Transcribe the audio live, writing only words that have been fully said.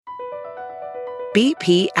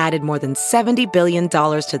BP added more than $70 billion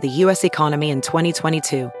to the U.S. economy in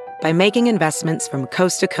 2022 by making investments from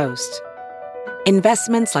coast to coast.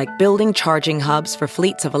 Investments like building charging hubs for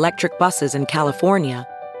fleets of electric buses in California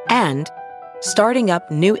and starting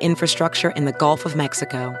up new infrastructure in the Gulf of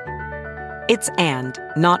Mexico. It's and,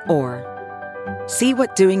 not or. See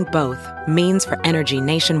what doing both means for energy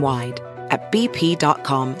nationwide at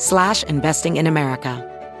bp.com/investing in America.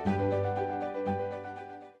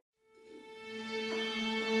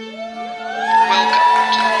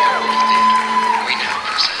 Welcome to the Herald Theatre. We now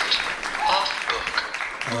present Off Book.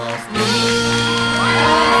 Off Book.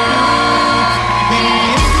 The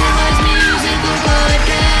improvised musical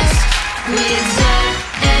podcast with Zach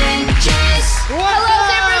and Jess. Hello,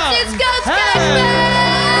 San Francisco Sketchfest!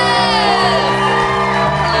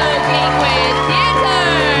 Hello, Gateway Theater!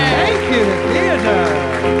 Thank you, theater.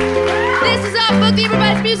 This is Off Book, the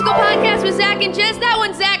improvised musical podcast with Zach and Jess. That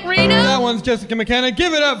one's Zach Reno. That one's Jessica McKenna.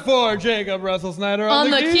 Give it up for Jacob Russell Snyder on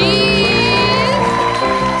the keys.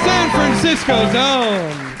 San Francisco's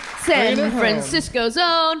own. San Francisco's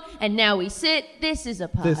own. And now we sit. This is a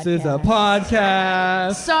podcast. This is a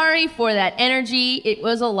podcast. Sorry for that energy. It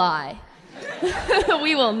was a lie.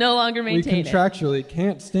 We will no longer We maintain contractually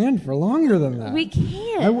can't stand for longer than that. We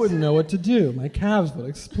can't. I wouldn't know what to do. My calves would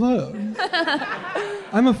explode.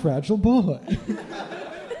 I'm a fragile boy.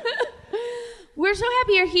 We're so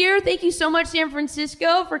happy you're here. Thank you so much, San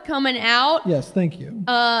Francisco, for coming out. Yes, thank you.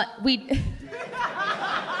 Zach,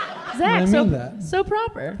 I mean that. so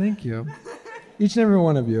proper. Thank you. Each and every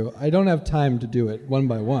one of you. I don't have time to do it one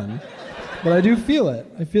by one, but I do feel it.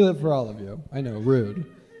 I feel it for all of you. I know, rude.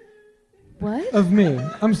 What? Of me.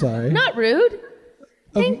 I'm sorry. Not rude.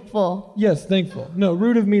 Thankful. Yes, thankful. No,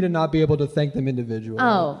 rude of me to not be able to thank them individually.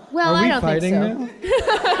 Oh, well, Are we I don't fighting think so.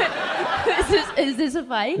 now? Is this a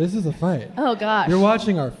fight? This is a fight. Oh, gosh. You're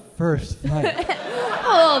watching our first fight.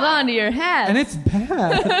 Hold on to your hat. And it's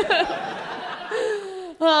bad.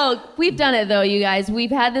 Oh, we've done it, though, you guys.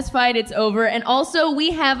 We've had this fight. It's over. And also,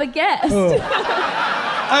 we have a guest. Oh.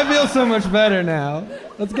 I feel so much better now.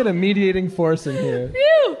 Let's get a mediating force in here.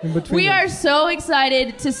 Phew. In between We us. are so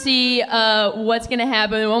excited to see what's going to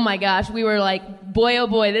happen. Oh, my gosh. We were like, boy, oh,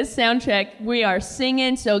 boy, this sound check. We are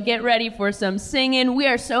singing, so get ready for some singing. We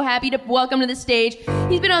are so happy to welcome to the stage.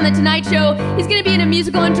 He's been on The Tonight Show. He's going to be in a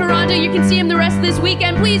musical in Toronto. You can see him the rest of this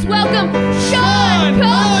weekend. Please welcome Seán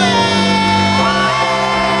Cullen!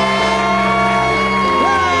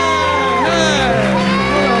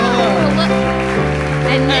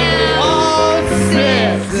 And now,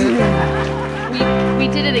 we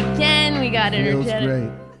did it again. We got Feels energetic.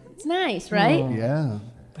 great. It's nice, right? Yeah.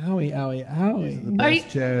 Owie, owie, owie. Are you,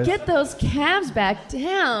 Best chairs. get those calves back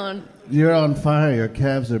down. You're on fire. Your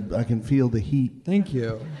calves are. I can feel the heat Thank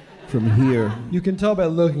you. from here. You can tell by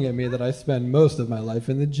looking at me that I spend most of my life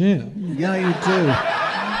in the gym. Yeah, you do.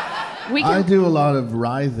 We I can. do a lot of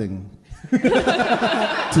writhing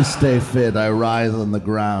to stay fit. I writhe on the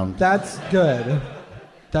ground. That's good.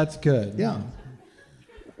 That's good. Yeah.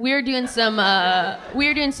 We're doing some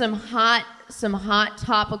hot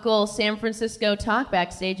topical San Francisco talk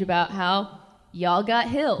backstage about how y'all got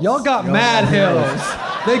hills. Y'all got mad hills.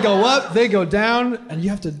 They go up, they go down, and you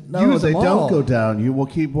have to No, use they them all. don't go down. You will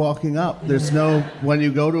keep walking up. There's no. When you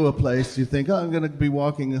go to a place, you think, "Oh, I'm going to be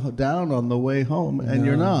walking down on the way home," and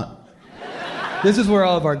you're not. This is where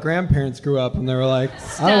all of our grandparents grew up, and they were like, I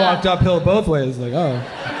Stop. walked uphill both ways. Like, oh.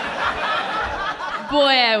 Boy,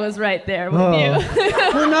 I was right there with Oh. you.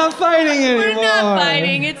 We're not fighting anymore. We're not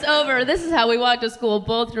fighting. It's over. This is how we walk to school,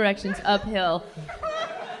 both directions uphill.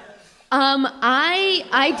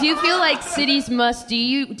 I do feel like cities must.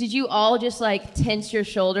 Did you all just like tense your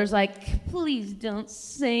shoulders? Like, please don't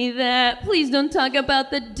say that. Please don't talk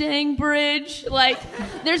about the dang bridge. Like,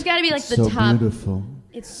 there's got to be like the So top. beautiful.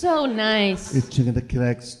 It's so nice. It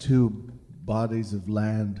connects two bodies of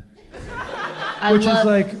land. I Which is love,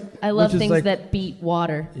 like- I love which is things like- that beat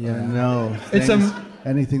water. Yeah. No, It's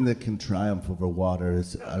anything that can triumph over water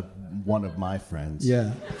is one of my friends.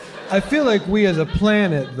 Yeah. I feel like we as a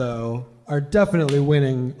planet, though, are definitely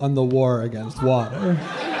winning on the war against water.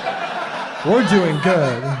 We're doing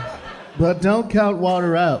good. But don't count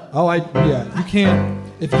water out. Yeah, you can't.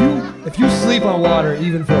 If you sleep on water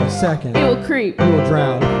even for a second, It will creep. you will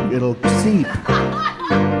drown. It'll seep.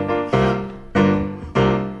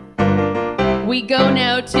 We go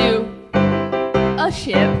now to a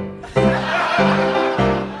ship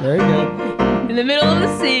Very good. in the middle of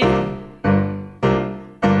the sea.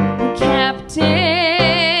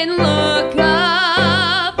 Captain, look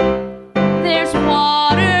up. There's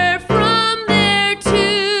water from there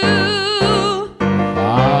too.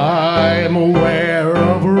 I'm aware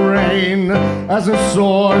of rain as a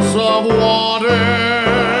source of water.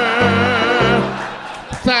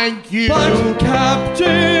 Thank you. But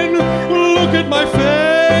Captain, look at my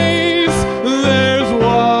face. There's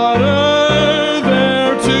water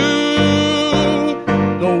there too.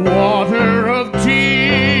 The water of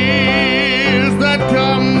tears that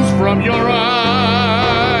comes from your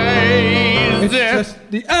eyes. It's just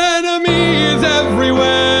the enemy is everywhere.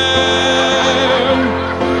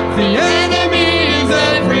 The enemy is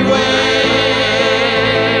everywhere.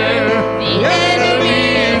 The enemy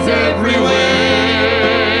is everywhere.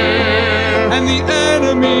 And the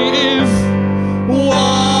enemy is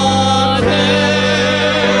water.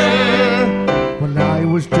 When I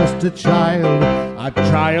was just a child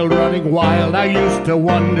running wild, I used to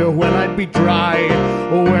wonder when I'd be dry,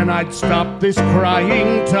 or when I'd stop this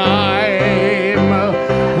crying time.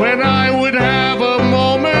 When I would have a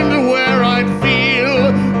moment where I'd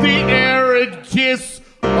feel the arid kiss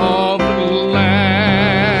of land.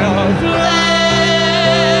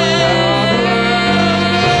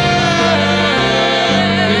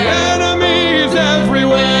 The enemy is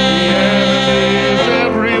everywhere.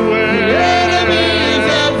 The enemy is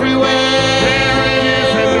everywhere. There it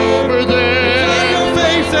is and over there. In your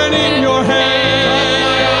face and in your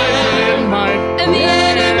hand. In my And the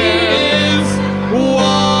enemy Is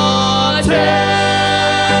water.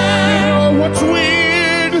 Oh, what's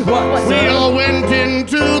weird? What's We up? all went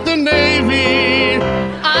into the Navy.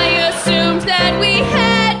 I assumed that we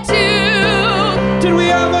had to. Did we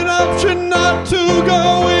have an option not to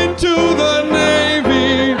go into the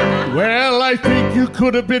Navy? Well, I think you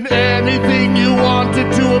could have been anything you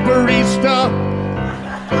wanted to a barista.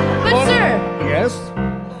 But sir, Yes?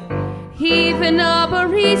 even a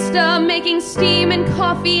barista making steam and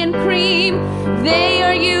coffee and cream, they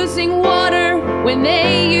are using water when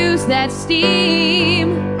they use that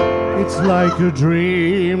steam. It's like a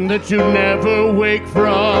dream that you never wake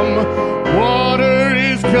from. Water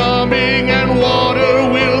is coming and water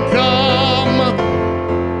will come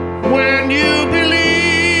when you believe.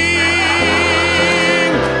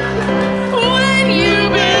 When you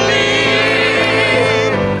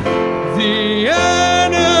believe. The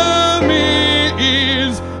enemy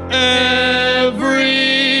is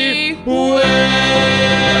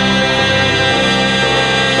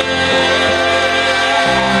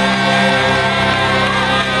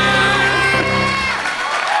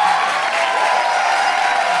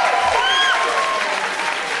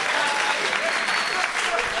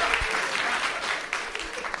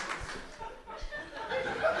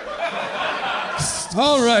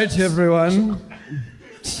All right, everyone.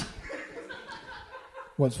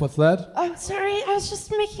 What's that? Oh, sorry, I was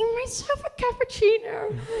just making myself a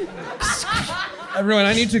cappuccino. Everyone,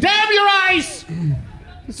 I need to... Damn your eyes!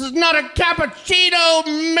 This is not a cappuccino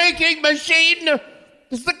making machine.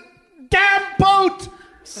 This is a damn boat.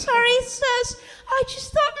 Sorry, sirs. I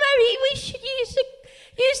just thought maybe we should use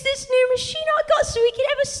this new machine I got so we could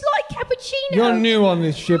have a slight cappuccino. You're new on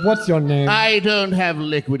this ship. What's your name? I don't have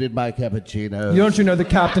liquid in my cappuccino. Don't you know the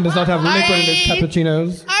captain does not have liquid in his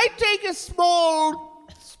cappuccinos? I take a small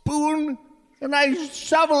spoon and I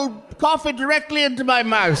shovel coffee directly into my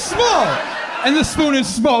mouth. Small! And the spoon is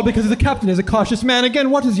small because the captain is a cautious man.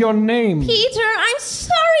 Again, what is your name? Peter, I'm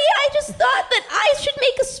sorry. I just thought that I should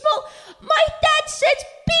make a small... My dad says,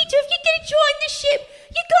 Peter, if you're going to join the ship,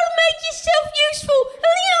 you got to make yourself useful.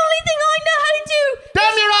 And the only thing I know how to do...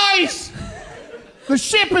 Damn your eyes! The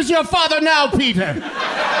ship is your father now, Peter.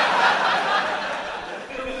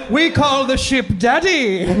 We call the ship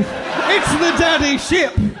Daddy. It's the Daddy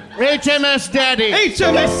ship. HMS Daddy.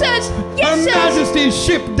 HMS. Yes, sirs. Yes, Her sirs. Majesty's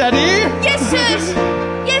ship, Daddy. Yes, sirs.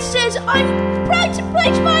 Yes, sirs. I'm proud to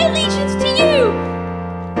pledge my allegiance to you.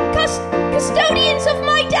 Custodians of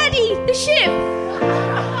my daddy, the ship.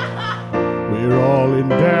 We're all in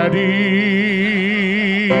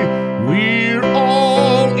Daddy. We're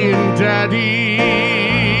all in Daddy.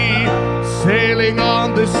 Sailing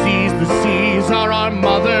on the seas are our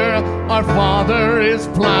mother. Our father is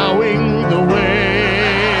plowing the way.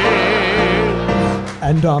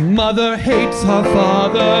 And our mother hates her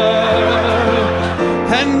father.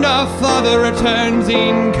 And our father returns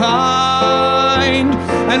in kind.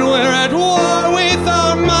 And we're at war with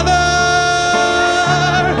our mother.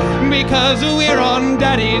 Because we're on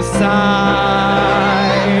Daddy's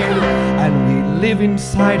side. And we live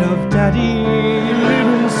inside of Daddy. Live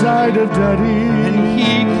inside of Daddy. And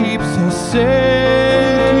he keeps us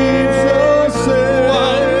safe.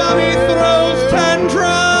 While Mommy throws tantrums.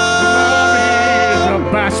 Mommy's a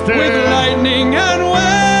bastard. With lightning and wind.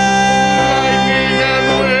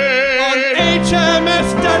 On HMS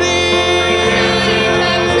Daddy.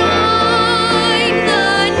 And I'm the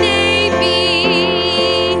Navy.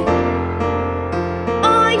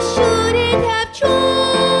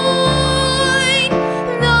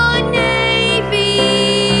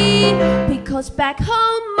 'Cause back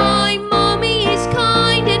home my mommy is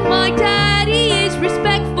kind and my daddy is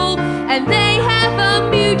respectful, and they have a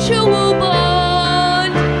mutual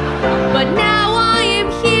bond. But now I am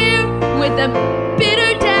here with a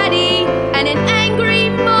bitter daddy and an angry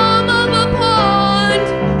mom of a pond.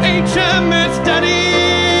 HMS Daddy!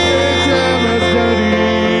 HMS Daddy!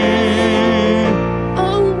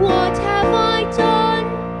 Oh, what have I done?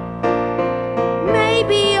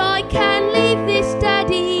 Maybe I can leave this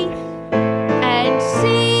daddy and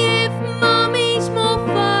see if mommy's more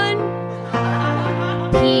fun.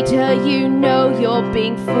 Peter, you know you're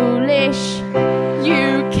being foolish.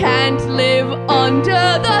 You can't live under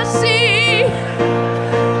the sea.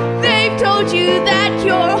 They've told you that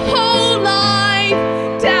your whole life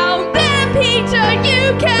down there, Peter, you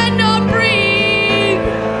cannot breathe.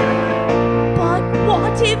 But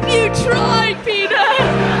what if you tried, Peter?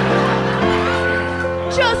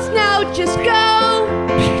 Just now, just go.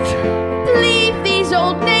 Leave these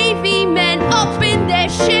old Navy men up in their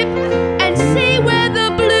ship and see where the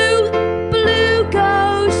blue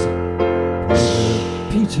goes.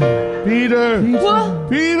 Peter! What?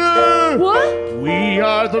 Peter! What? We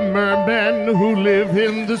are the mermen who live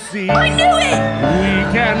in the sea. I knew it!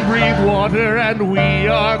 We can breathe water and we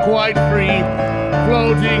are quite free,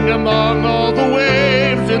 floating among all the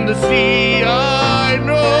waves in the sea. I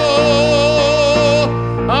know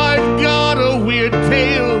I've got a weird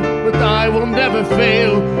tale, but I will never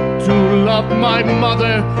fail to love my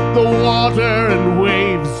mother, the water and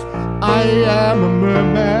waves. I am a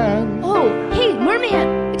merman. Oh, hey,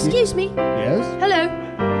 merman. Excuse me. Yes? Hello.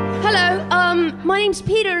 Hello. My name's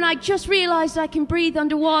Peter, and I just realized I can breathe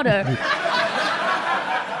underwater.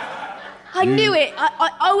 I knew it. I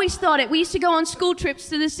always thought it. We used to go on school trips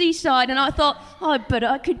to the seaside, and I thought, oh, I bet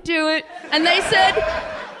I could do it. And they said,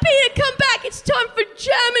 Peter, come back. It's time for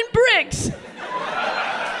jam and bricks.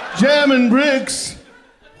 Jam and bricks.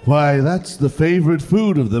 Why, that's the favorite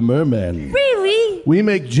food of the merman. Really? We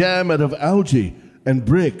make jam out of algae and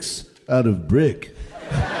bricks out of brick.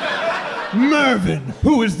 Mervyn,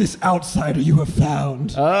 who is this outsider you have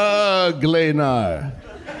found? Ah, Glenar.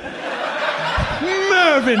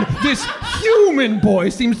 Mervyn, this human boy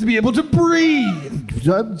seems to be able to breathe.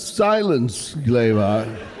 Silence, Glenar.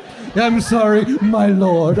 I'm sorry, my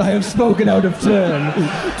lord, I have spoken out of turn.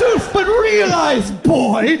 But realize,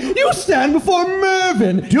 boy, you stand before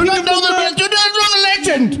Mervyn. Do you not know the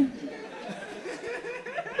legend?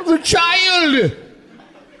 Of the child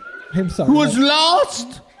I'm sorry. who was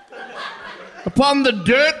lost upon the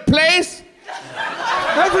dirt place?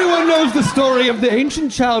 Everyone knows the story of the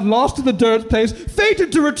ancient child lost to the dirt place,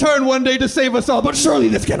 fated to return one day to save us all, but surely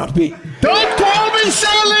this cannot be. Don't call me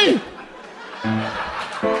Shirley!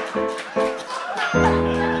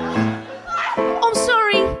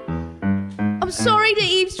 I'm sorry to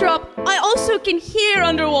eavesdrop. I also can hear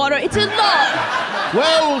underwater. It's a lot.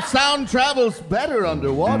 Well, sound travels better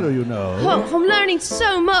underwater, you know. Oh, I'm learning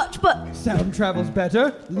so much, but Sound travels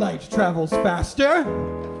better, light travels faster.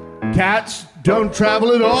 Cats don't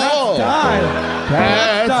travel at all. Die.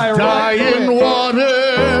 Cats die die right in quick.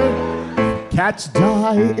 water. Cats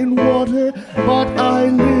die in water, but I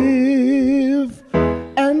live,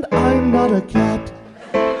 and I'm not a cat.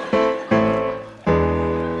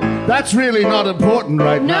 That's really not important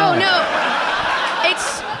right now. no.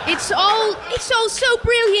 It's all so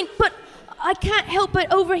brilliant, but I can't help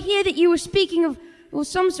but overhear that you were speaking of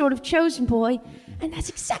some sort of chosen boy, and that's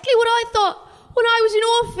exactly what I thought when I was an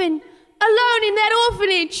orphan, alone in that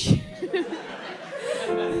orphanage.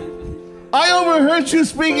 I overheard you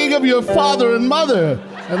speaking of your father and mother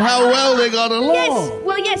and how well they got along.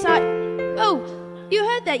 Yes, oh, you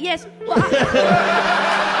heard that, yes. Well,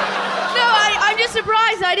 I'm just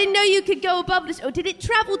surprised. I didn't know you could go above this. Oh, did it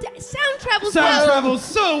travel? Sound travels Sound well. travels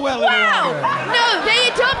so well in Wow! water. No, they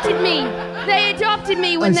adopted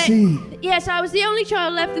me when I see. Yes, I was the only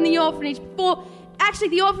child left in the orphanage before. Actually,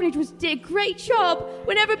 the orphanage did a great job.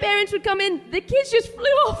 Whenever parents would come in, the kids just flew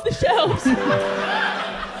off the shelves.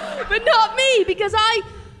 But not me, because I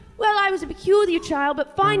was a peculiar child,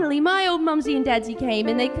 but finally my old mumsy and dadsy came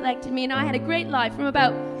and they collected me, and I had a great life from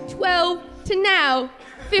about 12 to now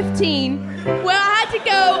 15, where I had to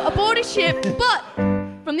go aboard a ship, but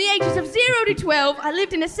from the ages of 0 to 12, I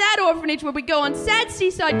lived in a sad orphanage where we'd go on sad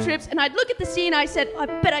seaside trips, and I'd look at the sea and I said, I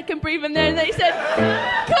bet I can breathe in there, and they said,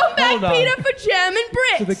 come back, Hold on. Peter, for jam and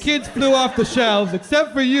bricks. So the kids flew off the shelves,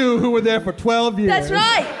 except for you, who were there for 12 years. That's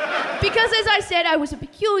right. Because, as I said, I was a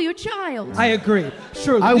peculiar child. I agree.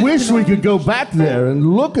 Surely. I this wish cannot we could be- go back there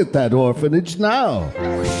and look at that orphanage now.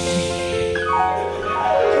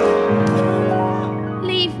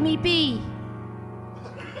 Leave me be.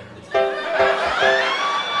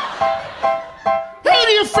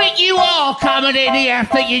 think you are coming in here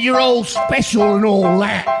thinking you're all special and all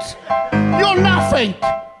that? You're nothing.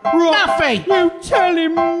 Nothing. You tell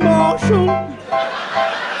him, Marshall. You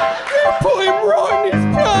put him right in his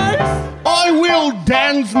place. I will,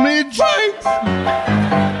 Dansmidge. Thanks.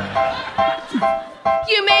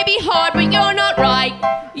 You may be hard, but you're not right.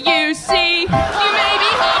 You see, you may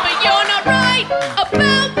be hard, but you're not right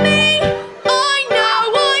about me. I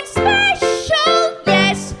know I'm special,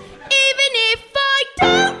 yes, even if I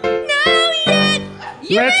don't know yet.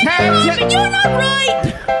 You Let's may be have hard, ja- but you're not right.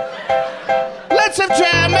 Let's have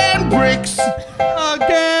jam and bricks.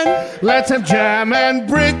 Again, Let's have jam and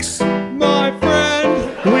bricks. my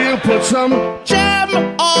friend. We'll put some jam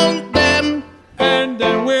on them. And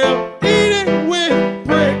then we'll eat it with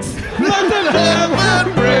bricks. Lots of ham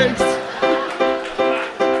and bricks.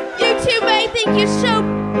 You two may think you're so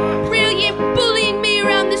brilliant, bullying me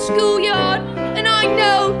around the schoolyard. And I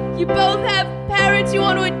know you both have parents who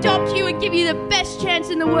want to adopt you and give you the best chance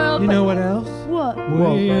in the world. You but know what else? what?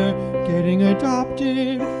 We're getting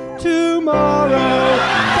adopted tomorrow.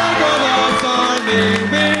 Both of us are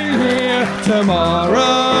leaving here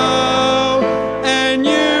tomorrow. And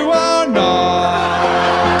you are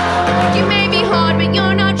not. You may be hard, but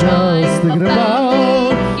you're not Just right. thinking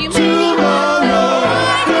about You may be hard, but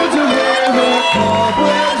tomorrow. Could you hear the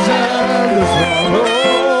cobwebs and the swallow?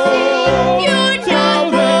 you're not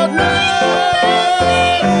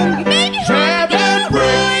right. You may be hard, but you're not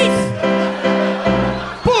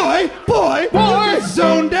right. Boy, you're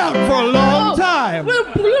zoned out for a long time.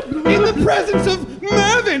 In the presence of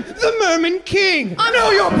Mervyn, the Merman King.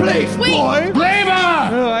 Know your place, Wait. boy. Flavor!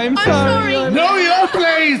 Oh, I'm sorry. sorry. Know your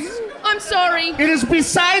place! I'm sorry. It is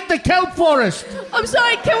beside the kelp forest. I'm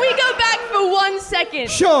sorry. Can we go back for 1 second?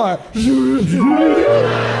 Sure.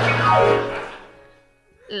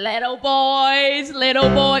 Little boys. We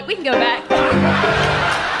can go back.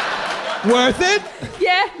 Worth it?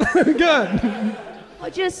 Yeah. Good.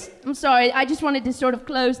 I'm sorry. I just wanted to sort of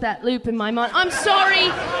close that loop in my mind. I'm sorry,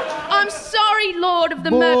 Lord of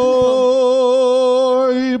the Merman.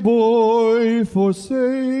 Boy, for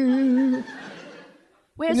sale.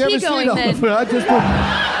 Where's You he ever going seen then? opera?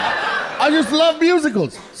 I just love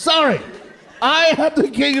musicals. Sorry. I am the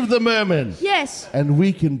king of the mermen. Yes. And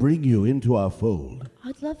we can bring you into our fold.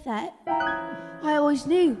 I'd love that. I always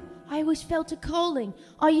knew. I always felt a calling.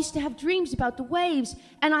 I used to have dreams about the waves,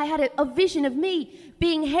 and I had a vision of me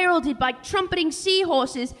being heralded by trumpeting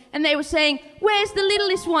seahorses, and they were saying, "Where's the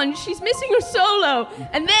littlest one? She's missing her solo."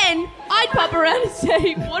 And then I'd pop around and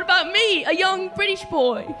say, "What about me, a young British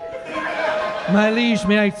boy?" My liege,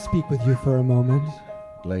 may I speak with you for a moment?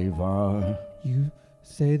 Glavar. You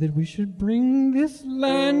say that we should bring this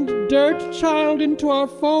land dirt child into our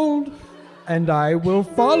fold. And I will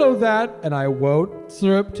follow that, and I won't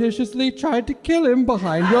surreptitiously try to kill him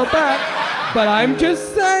behind your back. But I'm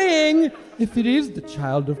just saying, if it is the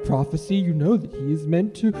child of prophecy, you know that he is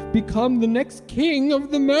meant to become the next king of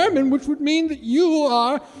the mermen, which would mean that you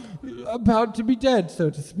are about to be dead, so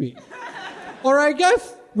to speak. Or I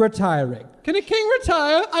guess retiring. Can a king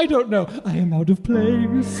retire? I don't know. I am out of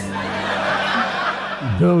place.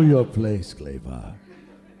 Know your place, Glavar.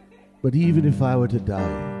 But even if I were to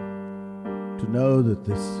die, to know that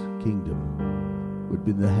this kingdom would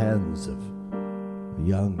be in the hands of a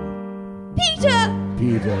young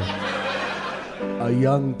Peter! A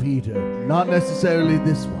young Peter. Not necessarily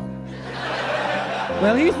this one.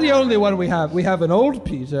 Well, he's the only one we have. We have an old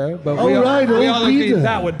Peter, but Oh, we all, right, we old all agree Peter.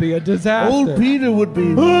 that would be a disaster. Old Peter would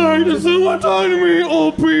be... Hey, this is what time to me,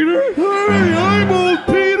 old Peter. Hey, I'm old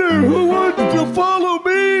Peter. Who wants to follow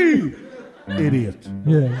me? Idiot.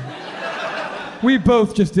 Yeah. We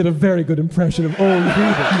both just did a very good impression of old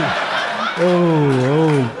Peter.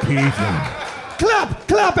 Oh, Peter.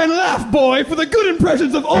 Clap and laugh, boy, for the good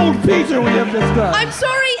impressions of old Peter we have just done. I'm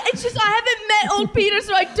sorry, it's just I haven't met old Peter,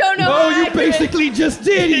 so I don't know. Oh, how you accurate- basically just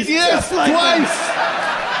did. He's Yes, just like twice.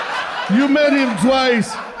 that. You met him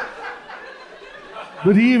twice.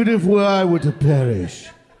 But even if I were to perish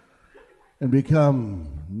and become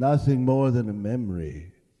nothing more than a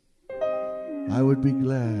memory, I would be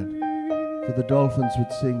glad, for the dolphins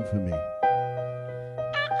would sing for me.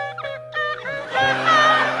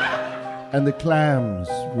 And the clams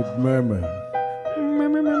would murmur.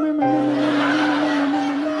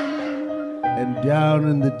 And down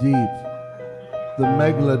in the deep, the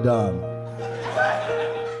megalodon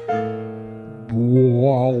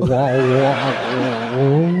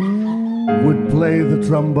would play the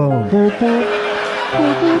trombone.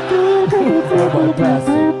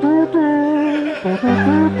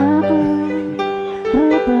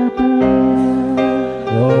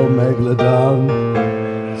 Oh, megalodon,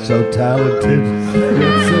 So talented,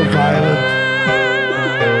 yet so violent.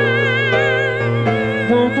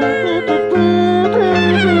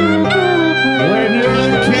 When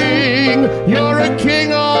you're a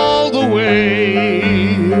king all the way.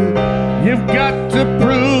 You've got to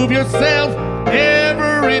prove yourself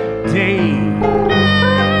every day.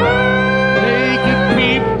 Making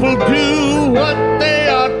people do what they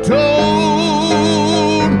are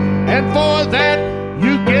told. And for that,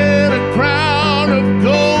 you get a crown of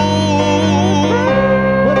gold.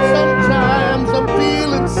 But sometimes I'm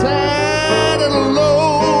feeling sad and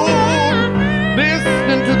alone,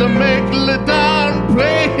 listening to the Megalodon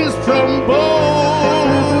play his trombone.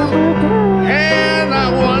 And I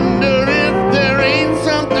wonder if there ain't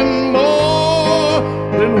something more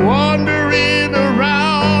than wandering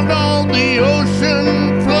around on the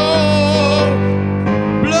ocean floor.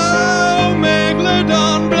 Blow,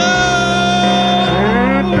 Megalodon, blow.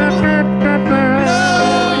 Blow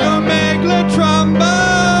your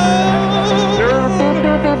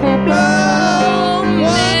Megalotrombone. Blow,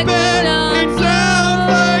 trumpet, it sounds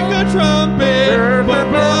like a trumpet. But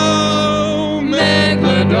blow,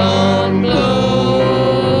 Megalodon, blow.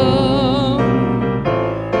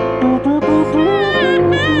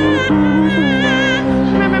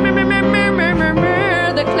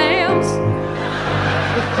 The clams.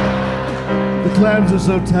 The clams are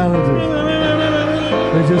so talented.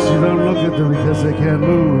 They just, you don't look at them because they can't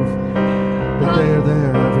move. But they are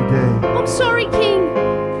there every day. I'm sorry, King.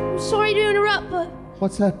 I'm sorry to interrupt, but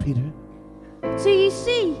What's that, Peter? do you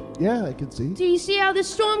see? Yeah, I can see. Do you see how the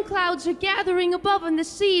storm clouds are gathering above and the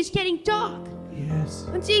sea is getting dark? Yes.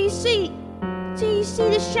 And do you see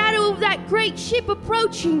the shadow of that great ship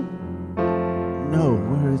approaching? No,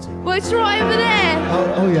 where is it? Well, it's right over there.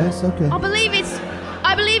 Oh yes, okay. I believe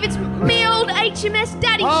it's me old HMS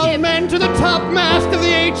Daddy All ship. men to the topmast of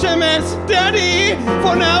the HMS Daddy!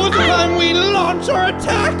 For now is the time we launch our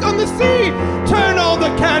attack on the sea! Turn all the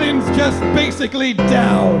cannons just basically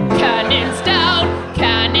down! Cannons down,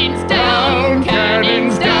 cannons down,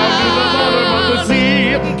 cannons down. to the bottom of the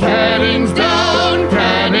sea. Cannons down,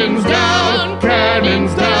 cannons down,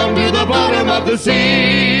 cannons down to the bottom of the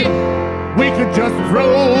sea. We could just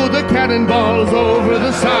throw the cannonballs over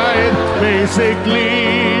the side,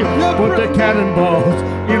 basically. Put the cannonballs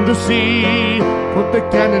in the sea. Put the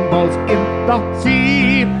cannonballs in the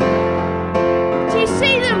sea. Do you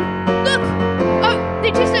see them? Look! Oh,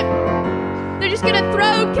 they're just gonna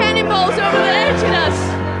throw cannonballs over the edge at us.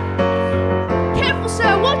 Careful,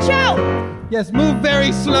 sir! Watch out! Yes, move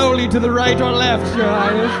very slowly to the right or left, Your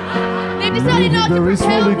Highness. They've decided not to Very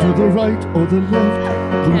propel slowly to them. the right or the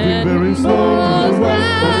left. Moving very slowly to the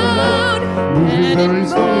right or the left. Moving very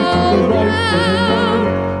slowly to the right or the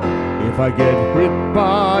left. If I get hit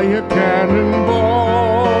by a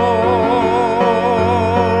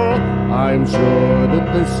cannonball, I'm sure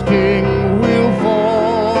that this king will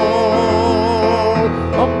fall.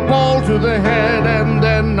 A ball to the head and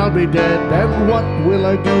then I'll be dead. And what will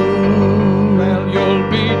I do? Well, you'll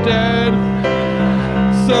be dead.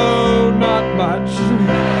 So, not much.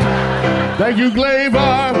 Thank you,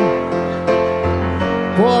 Glaver,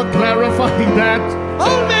 for clarifying that.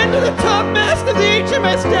 All men to the topmast of the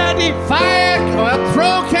HMS Daddy! Fire!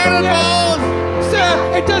 Throw cannonballs!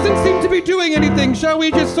 Sir, it doesn't seem to be doing anything. Shall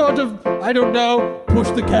we just sort of, I don't know, push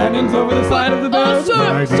the cannons over the side of the boat?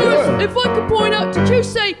 idea. Sir, if I could point out, did you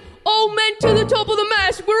say all men to the top of the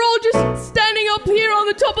mast? We're all just standing up here on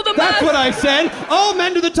the top of the mast. That's what I said. All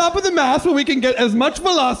men to the top of the mast where we can get as much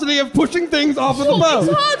velocity of pushing things off of the It's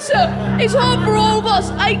boat. hard, sir. It's hard for all of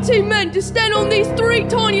us 18 men to stand on these 3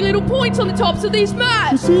 tiny little points on the tops of these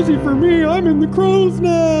masts. It's easy for me. I'm in the crow's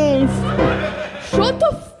nest. Shut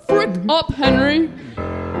the frick up, Henry.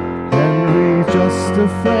 Henry's just a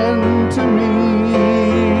friend to me.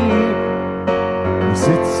 He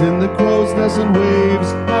sits in the crow's nest and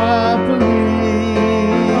waves happily.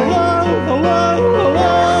 Hello, hello,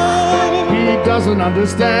 hello. He doesn't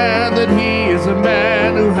understand that he is a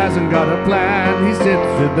man who hasn't got a plan. He sits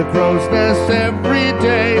in the crow's nest every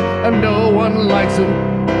day and no one likes him.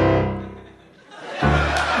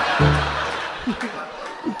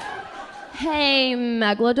 Hey,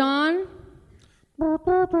 Megalodon.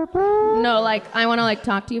 No, I want to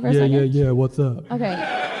talk to you for a second. Yeah. What's up? Okay.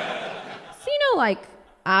 So,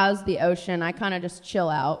 as the ocean, I kind of just chill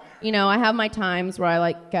out. I have my times where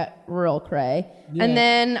I get real cray. Yeah. And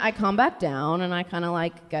then I come back down and I kind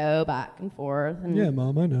of go back and forth. And Yeah,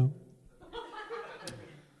 Mom, I know.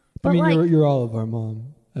 But, I mean, you're all of our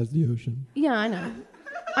mom as the ocean. Yeah, I know.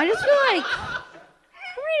 I just feel like I'm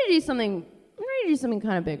ready to do something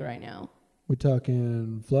kind of big right now. We're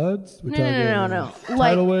talking floods? We're No. Like,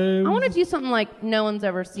 tidal waves? I want to do something like no one's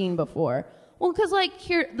ever seen before. Well, because like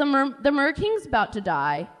here, the Mer King's about to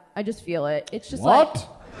die. I just feel it. It's just What?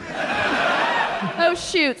 Oh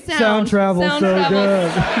shoot! Sound travel so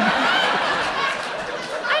good.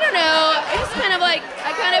 I don't know. It's kind of like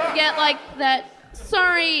I kind of get like that.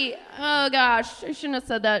 Sorry. Oh gosh, I shouldn't have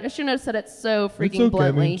said that. I shouldn't have said it so freaking It's okay.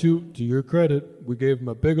 bluntly. I mean, to your credit, we gave him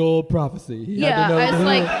a big old prophecy. He had Yeah, to know I was the-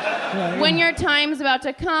 like, Yeah, when your time's about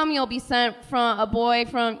to come, you'll be sent from a boy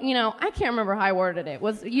from, I can't remember how I worded it.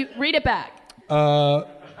 You read it back.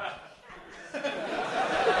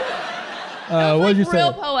 What did you say?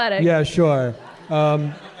 Real poetic. Yeah, sure.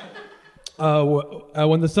 When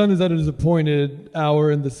the sun is at his appointed hour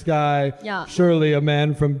in the sky, Yeah. surely a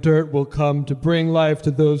man from dirt will come to bring life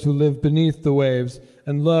to those who live beneath the waves.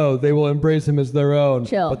 And lo, they will embrace him as their own.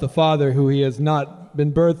 Chill. But the father, who he has not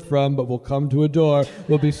been birthed from, but will come to adore,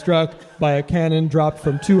 will be struck by a cannon dropped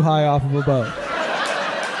from too high off of a boat.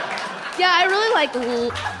 Yeah, I really like.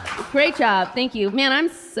 Great job. Thank you. Man, I'm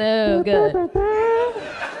so good.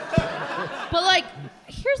 But like,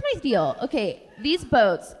 here's my deal. Okay, these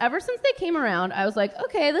boats, ever since they came around, I was like,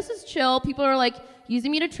 okay, this is chill. People are like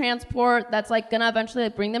using me to transport. That's like gonna eventually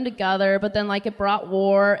like bring them together. But then like it brought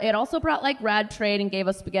war. It also brought like rad trade and gave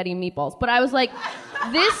us spaghetti and meatballs. But I was like,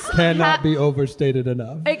 this Cannot be overstated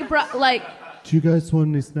enough. It brought like. Do you guys want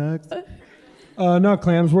any snacks? No,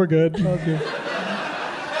 clams, we're good. Okay.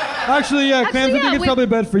 Actually, yeah, clams, I think it's probably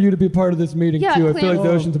best for you to be part of this meeting, Yeah, too. I feel like the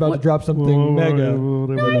clams. ocean's about to drop something mega. No,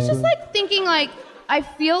 I was just like thinking like I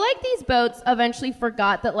feel like these boats eventually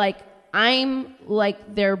forgot that like I'm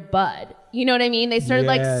like their bud. You know what I mean? They started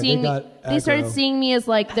like Yeah, seeing they me. got They started aggro. seeing me as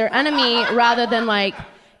like their enemy rather than like.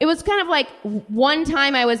 It was kind of like one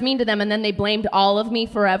time I was mean to them and then they blamed all of me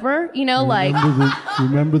forever. You know, like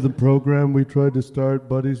Remember the program we tried to start,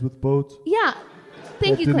 Buddies with Boats? yeah.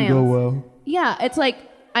 Thank you, Didn't clams. go well. Yeah, it's like,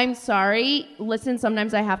 I'm sorry. Listen,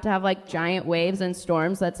 sometimes I have to have like giant waves and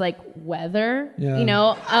storms. That's like weather,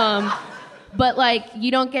 Yeah. But like, you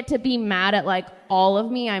don't get to be mad at like all of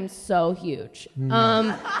me. I'm so huge.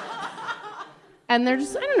 And they're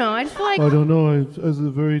just, I don't know. I just feel like, I don't know. As a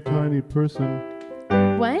very tiny person,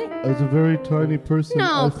 what? As a very tiny person,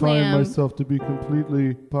 No, I Clam. find myself to be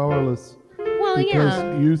completely powerless. Well, Because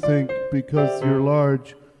yeah. you think because you're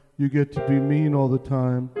large, you get to be mean all the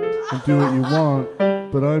time and do what you want,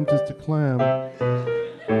 but I'm just a clam.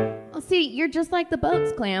 Well, see, you're just like the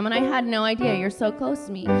boats, Clam, and I had no idea. You're so close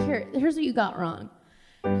to me. Here's what you got wrong.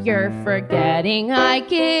 You're forgetting I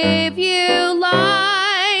give you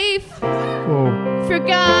life. Oh,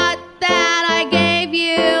 Forgot that I gave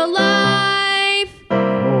you life.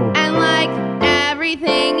 oh. And like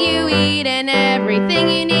everything you eat and everything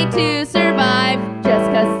you need to survive.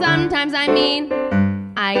 Just 'cause sometimes I mean,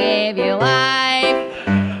 I gave you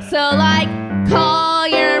life. So like, call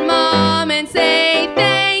your mom and say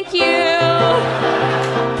thank you.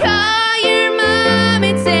 Call your mom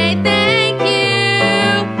and say thank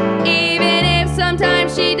you. Even if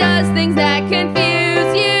sometimes she does things that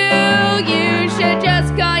confuse you, you should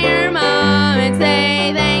just call your mom and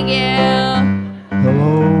say thank you.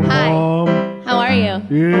 Hello, Hi. Mom. How are you?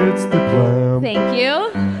 It's the clam. Thank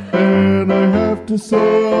you. And I have to say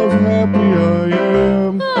how happy I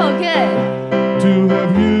am Oh, good. to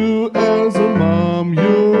have you as a mom.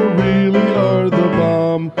 You really are the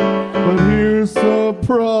bomb. But here's some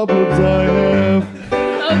problems I have.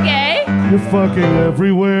 Okay. You're fucking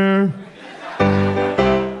everywhere.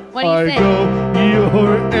 What do you I think? go,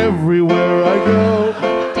 you're everywhere I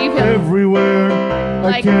go. Do you feel Everywhere. I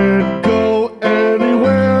Like- can't go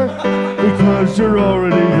anywhere because you're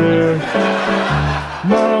already there.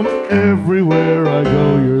 Mom, everywhere I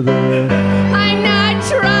go, you're there. I'm not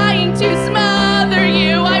trying to smother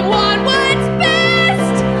you. I want what's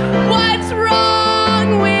best. What's wrong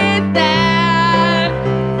with that?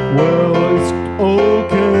 Well, it's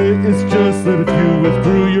okay. It's just that if you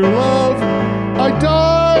withdrew your love, I'd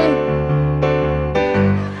die.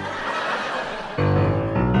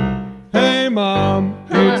 Hey, Mom,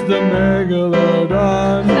 it's the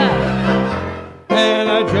Megalodon. And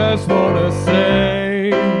I just want to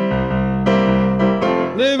say,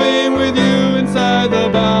 living with you inside the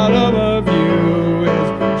bottom of you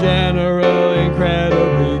is generally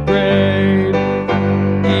incredibly great.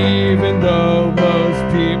 Even though most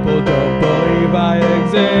people don't believe I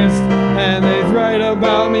exist, and they write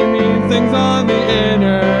about me mean things on the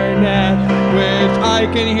internet, which I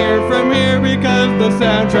can hear from here because the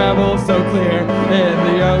sound travels so clear in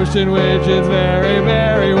the ocean, which is very,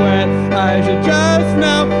 very wet. I should just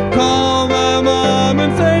now call my mom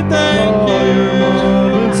and say thank Call you. your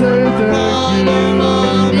mom and say thank Call you. my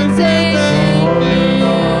mom and say thank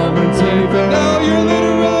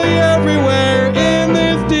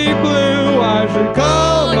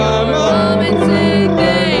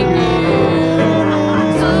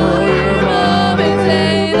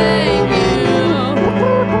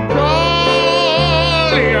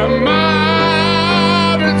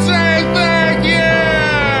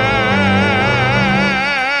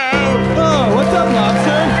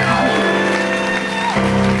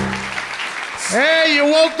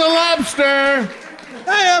lobster.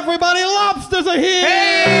 Hey, everybody, lobsters are here.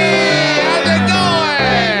 Hey, how's it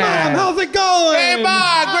going? Mom, how's it going? Hey,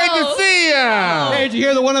 Ma, great to see you. Hey, did you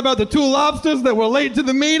hear the one about the 2 lobsters that were late to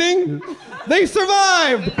the meeting? They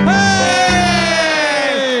survived.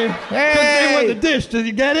 Hey! Hey! They were the dish. Did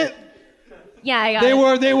you get it? Yeah, I got They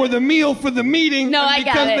it. were the meal for the meeting. No, and I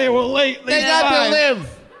got because it. they were late, They got to survived.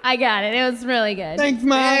 live. I got it. It was really good. Thanks,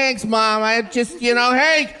 Mom. Thanks, Mom. I just,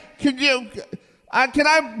 hey, can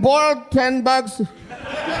I borrow $10?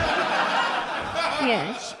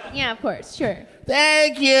 Yeah, of course, sure.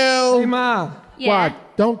 Thank Hey, you. Ma. Yeah.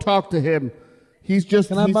 What? Don't talk to him. He's just,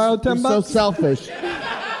 Can I borrow $10? he's so selfish.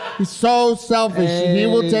 He's so selfish. He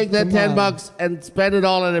will take that Hey, come on. $10 and spend it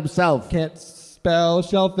all on himself. Can't spell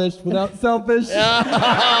shellfish without selfish.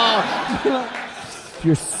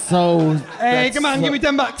 You're so... Hey, that's come on, so- give me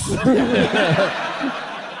 $10.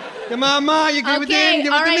 Come on, Ma, you give it to him,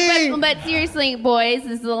 give all it to right, me. but seriously, boys,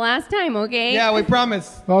 this is the last time, okay? Yeah, we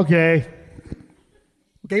promise. Okay.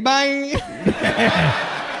 Okay, bye.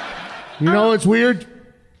 You know what's weird?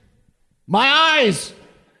 My eyes!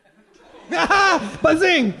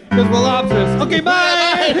 Buzzing, because we're lobsters. Okay,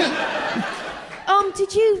 bye.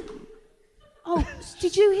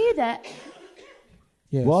 Did you hear that?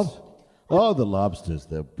 Yes. What? Oh, the lobsters,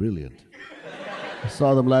 they're brilliant. I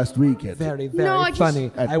saw them last week. Very, No, very I just-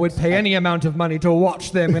 funny. I would pay any amount of money to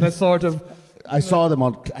watch them in a sort of... I saw them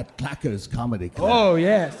at Clacker's Comedy Club. Oh,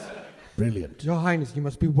 yes. Brilliant. Your Highness, you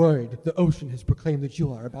must be worried. The ocean has proclaimed that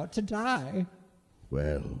you are about to die.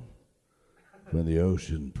 Well, when the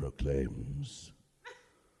ocean proclaims...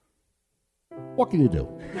 What can you do?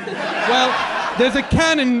 Well, there's a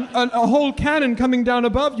cannon, a whole cannon coming down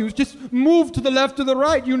above you. Just move to the left or the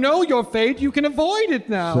right. You know your fate. You can avoid it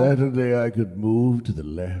now. Certainly I could move to the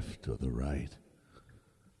left or the right.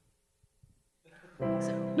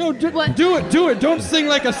 No, What? do it. Don't sing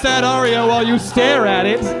like a sad aria while you stare at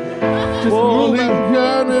it. Just Falling move out.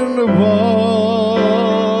 cannon above,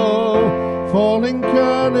 falling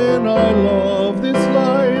cannon, I love this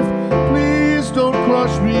life. Please don't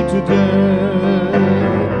crush me to death.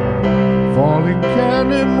 Falling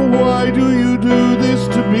cannon, why do you do this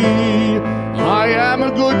to me? I am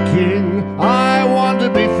a good king, I want to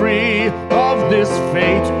be free of this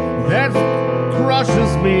fate that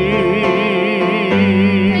crushes me.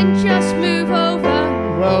 And just move over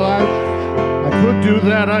Well, I could do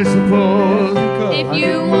that, I suppose. if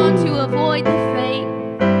you want to avoid the fate.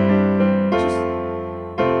 Just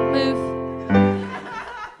move.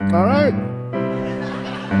 All right.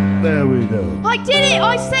 There we go. I did it!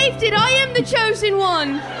 I saved it! I am the chosen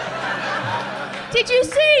one! Did you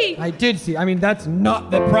see? I did see. I mean, that's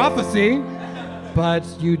not the prophecy, but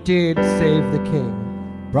you did save the king.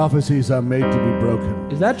 Prophecies are made to be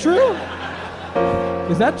broken. Is that true?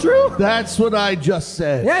 Is that true? That's what I just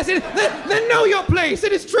said. Yes, then know your place.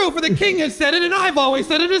 It is true, for the king has said it, and I've always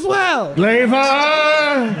said it as well. Flavor!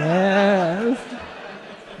 Yes.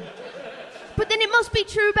 But then it must be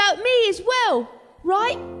true about me as well,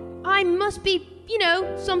 right? I must be,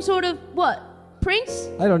 some sort of, prince?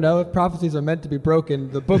 I don't know. If prophecies are meant to be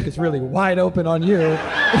broken, the book is really wide open on you.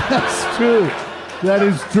 That's true. That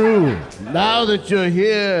is true. Now that you're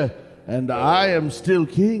here and I am still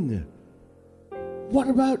king, what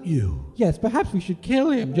about you? Yes, perhaps we should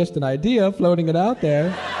kill him. Just an idea, floating it out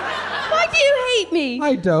there. Why do you hate me?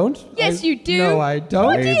 I don't. Yes, you do. No, I don't.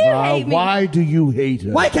 Why do you Ava, hate me? why do you hate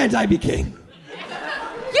her? Why can't I be king?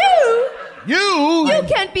 You? You? You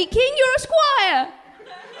can't be king, you're a squire!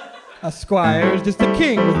 A squire is just a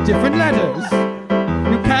king with different letters.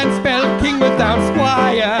 You can't spell king without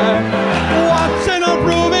squire. Watch and I'll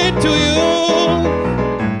prove it to you.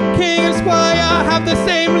 King and squire have the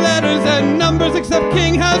same letters and numbers, except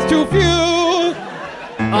king has too few.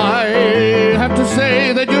 I have to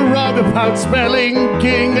say that you're wrong about spelling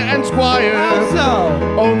king and squire. How so?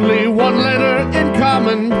 Only one letter in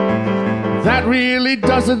common. That really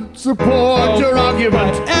doesn't support your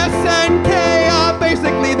argument. S and K are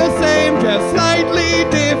basically the same, just slightly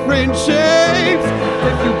different shapes.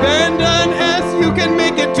 If you bend an S, you can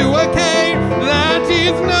make it to a K. That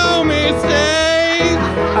is no mistake.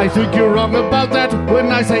 I think you're wrong about that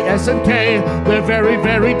when I say S and K. They're very,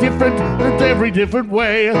 very different in every different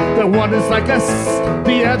way. The one is like a S,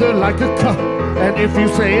 the other like a K. And if you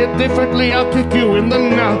say it differently, I'll kick you in the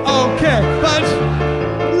nut. Okay, but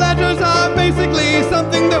letters are basically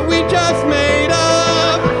something that we just made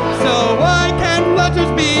up. So why can't letters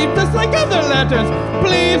be just like other letters?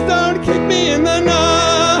 Please don't kick me in the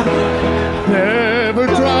nut. Never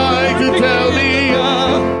try to tell me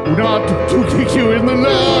not to kick you in the Don't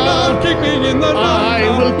nut. kick me in the nut. I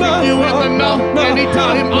will kick you in the nut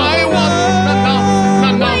anytime I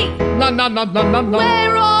want. No. Wait,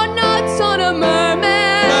 Where are nuts on a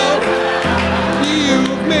merman?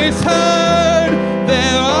 You've misheard.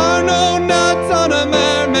 There are no nuts on a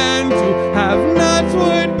merman. To have nuts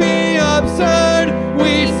would be absurd.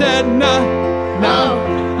 We said no.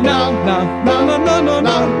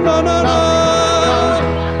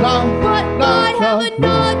 But I have a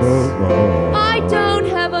nut. I don't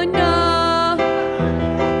have a nut.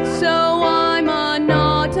 So I'm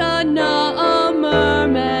not a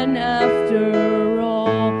merman after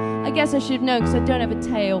all. I guess I should know because I don't have a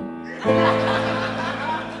tail.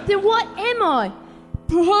 Then what am I?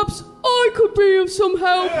 Perhaps I could be of some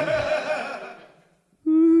help.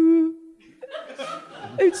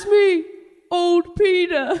 It's me, old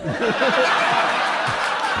Peter.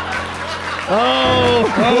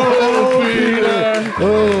 Oh, Peter.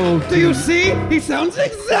 Oh, Do you see? He sounds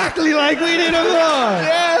exactly like we did before.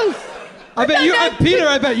 yes. I bet you, Peter,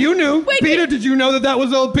 I bet you knew. Wait, Peter, did you know that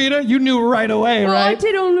was old Peter? You knew right away, Well, I right?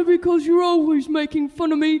 did only because you're always making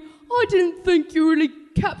fun of me. I didn't think you really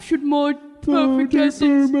captured my perfect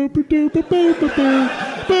essence.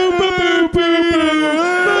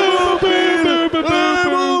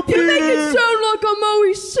 You make it sound like I'm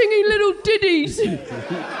always singing little ditties.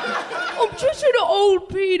 I'm just an old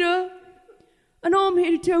Peter. And I'm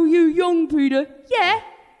here to tell you, young Peter, that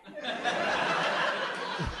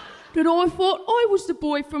I thought I was the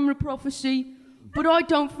boy from the prophecy, but I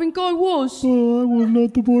don't think I was. Oh, I was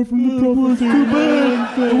not the boy from the prophecy.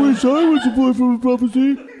 I wish I was the boy from the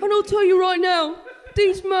prophecy. And I'll tell you right now,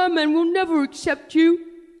 these mermen will never accept you.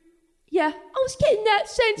 Yeah, I was getting that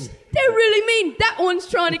sense. They're really mean. That one's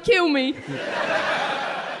trying to kill me.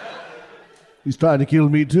 He's trying to kill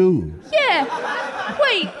me too. Yeah.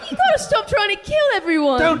 Wait, you gotta stop trying to kill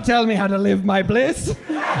everyone. Don't tell me how to live my bliss.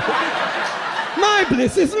 My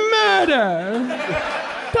bliss is murder.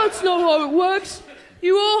 That's not how it works.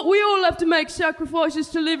 We all have to make sacrifices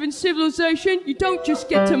to live in civilization. You don't just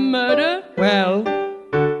get to murder. Well,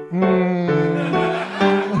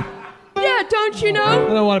 Yeah, don't you I know?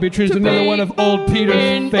 don't want to be treated To as another be one of old Peter's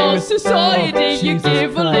In our famous... society, Oh, you Jesus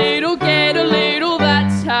give a Christ. little, get a little.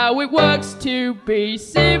 That's how it works to be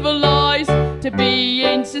civilized. To be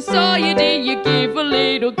in society, you give a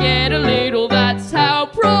little, get a little. That's how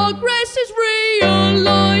progress is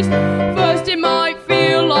realized. First, it might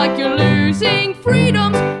feel like you're losing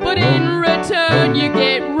freedoms, but in return, you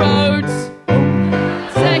get roads.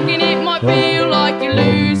 Second, it might feel like you're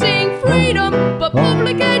losing freedom, but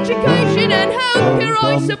public education and healthcare,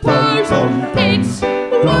 I suppose, it's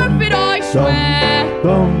worth it, I swear.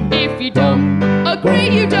 If you don't agree,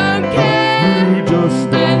 you don't care. You just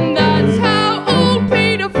And that's how old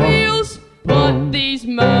Peter feels. But these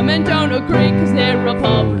mermen don't agree because they're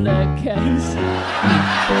Republicans.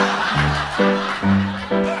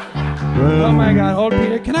 Oh my God, old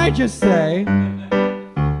Peter, can I just say...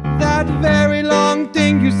 That very long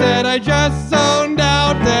thing you said, I just zoned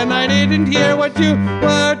out. Then I didn't hear what you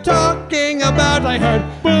were talking about. I heard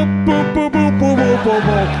boop, boop, boop, boop, boop, boop, boop,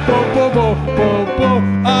 boop, boop, boop, boop, boop.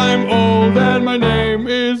 I'm old and my name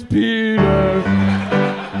is Peter.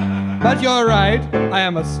 But you're right, I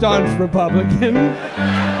am a staunch Republican.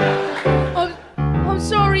 I'm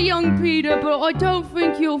sorry, young Peter, but I don't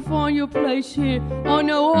think you'll find your place here. I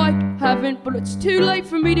know I haven't, but it's too late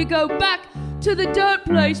for me to go back to the dirt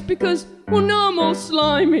place because, well, now I'm all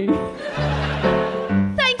slimy.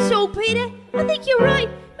 Thanks, old Peter. I think you're right.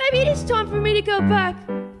 Maybe it is time for me to go back.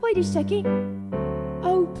 Wait a second.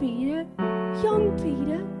 Old Peter, young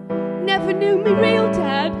Peter, never knew me real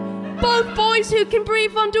dad. Both boys who can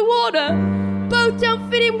breathe underwater. Both don't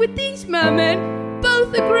fit in with these mermen.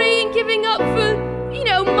 Both agree in giving up for,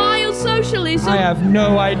 mild socialism. I have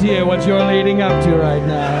no idea what you're leading up to right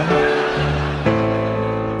now.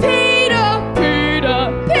 Peter, Peter,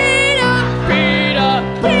 Peter, Peter,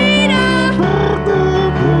 Peter.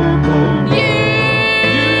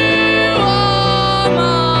 You are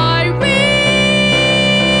my real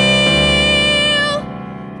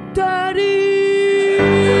daddy.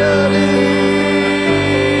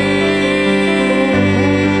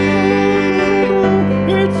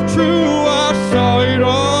 It's true, I saw it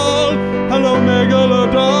all. Hello,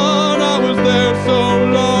 Megalodon, I was there so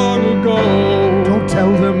long ago. don't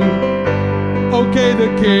tell them. Okay, the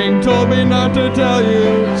king told me not to tell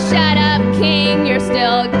you. Shut up, King. You're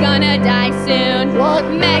still gonna die soon. What?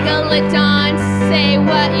 Megalodon, say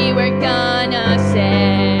what you were gonna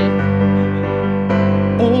say.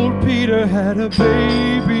 Old Peter had a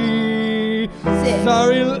baby. Sick.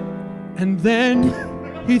 Sorry, and then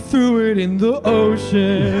he threw it in the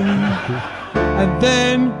ocean. And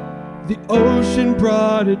then the ocean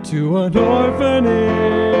brought it to an orphanage.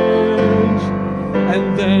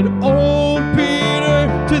 And then old Peter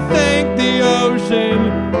to thank the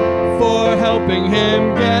ocean for helping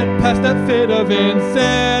him get past that fit of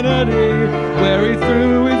insanity, where he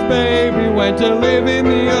threw his baby, went to live in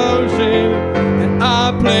the ocean, and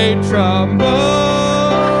I played trombone.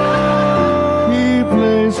 He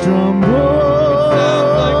plays trombone.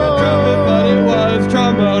 Sounds like a trumpet, but it was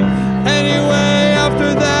trombone. Anyway,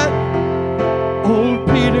 after that, old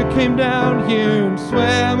Peter came down here and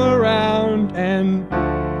swam around, and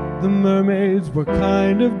the mermaids were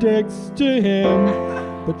kind of dicks to him.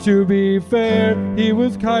 But to be fair, he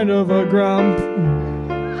was kind of a grump.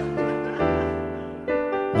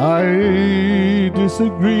 I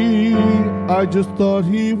disagree. I just thought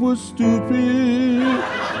he was stupid.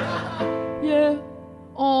 Yeah,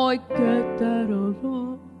 I get that a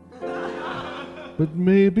lot. But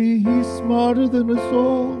maybe he's smarter than us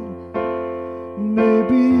all.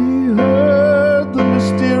 Maybe he heard the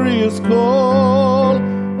mysterious call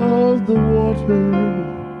of the water.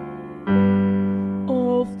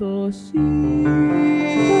 Of the sea.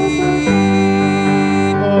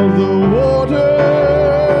 Of the water.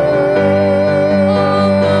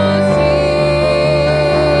 Of the sea.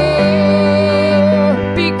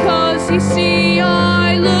 Because you see,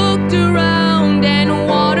 I looked around and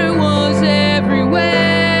water was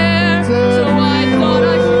everywhere. So I thought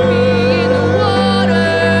I should be in the water,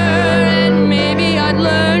 and maybe I'd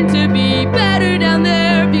learn to be better down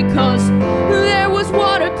there, because there was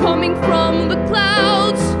water coming from the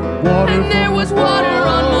clouds. And there was water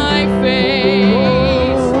on my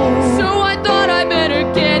face. So I thought I better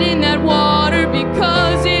get in that water,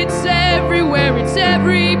 because it's everywhere, it's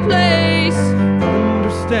every place.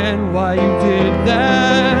 Understand why you did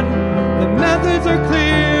that. The methods are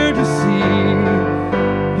clear to see.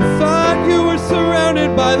 You thought you were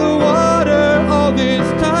surrounded by the water all this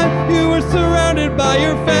time. You were surrounded by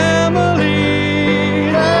your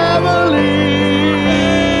family. Family.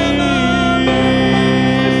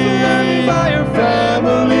 Surrounded by your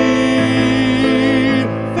family.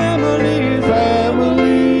 Family.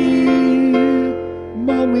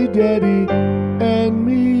 Mommy, Daddy, and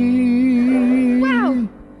me. Wow!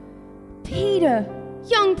 Peter,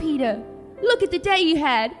 young Peter, look at the day you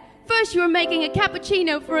had. First you were making a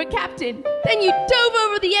cappuccino for a captain. Then you dove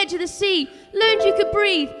over the edge of the sea, learned you could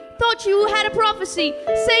breathe, thought you had a prophecy,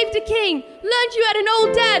 saved a king, learned you had an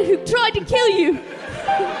old dad who tried to kill you.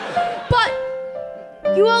 But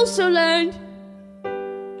you also learned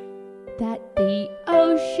that the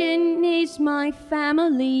ocean is my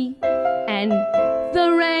family, and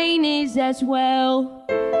the rain is as well,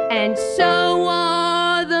 and so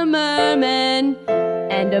are the mermen,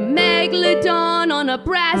 and a megalodon on a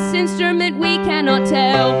brass instrument we cannot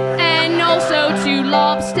tell, and also 2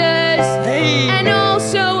 lobsters, and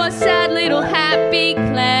also a sad little happy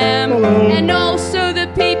clam, and also the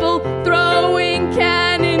people throwing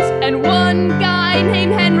cannons, and one guy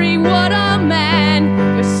named Henry. What a man,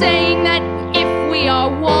 for saying that if we are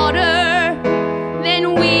water,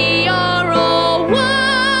 then we are all one.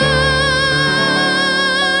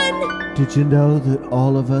 Did you know that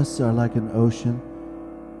all of us are like an ocean?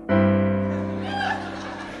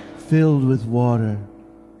 Filled with water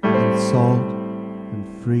and salt and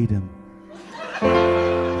freedom.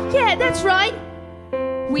 Yeah, that's right.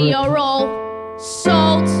 We are all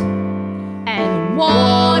salt and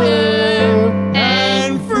water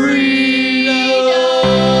and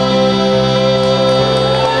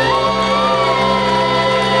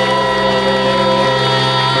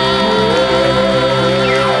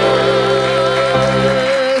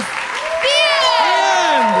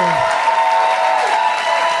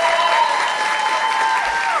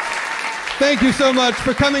Thank you so much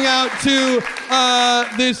for coming out to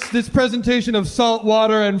this presentation of Salt,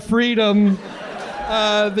 Water, and Freedom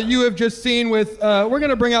that you have just seen with, we're going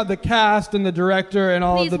to bring out the cast and the director and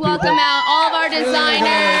all Please of the people. welcome out all of our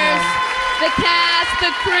designers, the cast,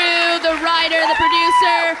 the crew, the writer, the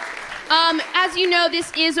producer. As you know,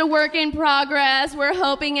 this is a work in progress. We're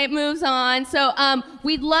hoping it moves on. So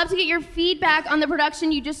we'd love to get your feedback on the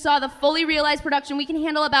production. You just saw the fully realized production. We can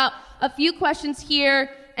handle about a few questions here.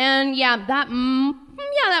 And that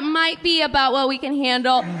might be about what we can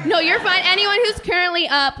handle. No, you're fine. Anyone who's currently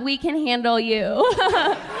up, we can handle you.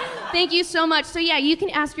 Thank you so much. So you can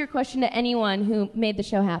ask your question to anyone who made the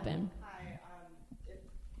show happen.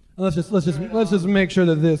 Let's just make sure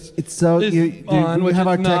that this It's so is you on, which have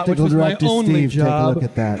is our not, which technical was my director only Steve take a job. look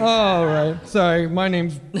at that. All right. Sorry, my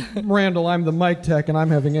name's Randall. I'm the mic tech, and I'm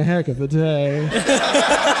having a heck of a day.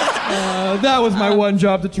 That was my one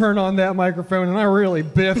job, to turn on that microphone, and I really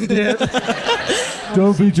biffed it.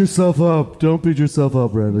 Don't beat yourself up. Don't beat yourself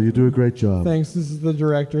up, Randall. You do a great job. Thanks. This is the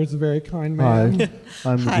director. It's a very kind man. Hi,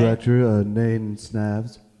 I'm the director, Nain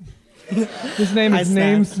Snavs. His name is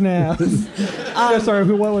Name Snaps. Sorry,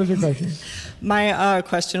 what was your question? My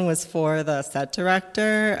question was for the set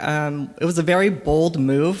director. It was a very bold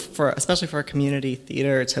move, especially for a community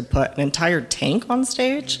theater, to put an entire tank on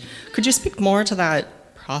stage. Could you speak more to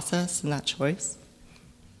that process and that choice?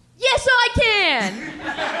 Yes, I can.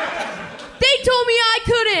 They told me I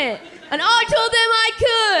couldn't, and I told them I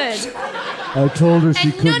could. I told her she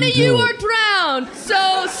And couldn't none of do you it. are drowned,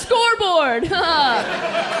 so scoreboard.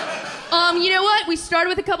 You know what? We started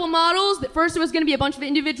with a couple models. At first, it was going to be a bunch of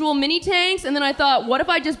individual mini tanks, and then I thought, what if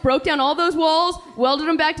I just broke down all those walls, welded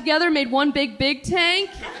them back together, made one big tank?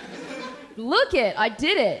 Look it, I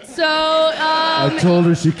did it. So, I told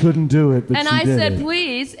her she couldn't do it, but and she I did said, it.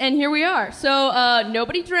 please, and here we are. So,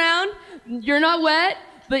 nobody drowned. You're not wet,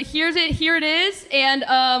 but here it is, and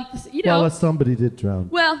Well, somebody did drown.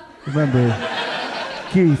 Well, Remember,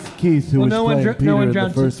 Keith, who was playing Peter in the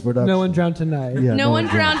first production. No one drowned tonight. Yeah, no one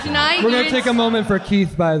drowned tonight. We're going to take a moment for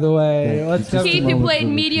Keith, by the way. Yeah, Let's have Keith, a who moment played for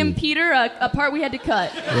medium Keith. Peter, a part we had to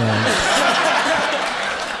cut. Yeah.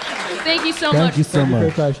 Thank you so Thank much. you so Thank you for your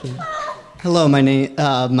much. question. Hello,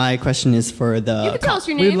 my question is for the... You can tell us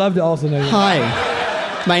your We'd name. love to also know your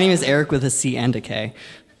Hi, my name is Eric with a C and a K.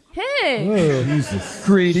 Hey. name. Jesus.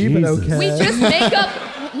 Greedy, but Jesus. okay. We just make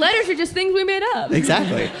up... Letters are just things we made up.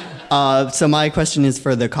 Exactly. So my question is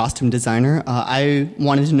for the costume designer. I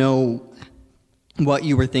wanted to know what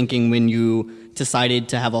you were thinking when you decided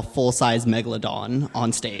to have a full-size megalodon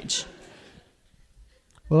on stage.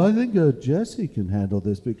 Well, I think Jesse can handle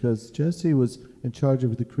this because Jesse was in charge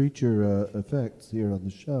of the creature effects here on the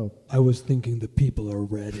show. I was thinking the people are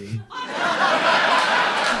ready.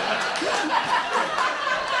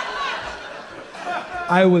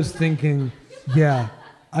 I was thinking, yeah,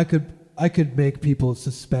 I could make people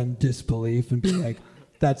suspend disbelief and be like,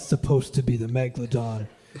 that's supposed to be the megalodon.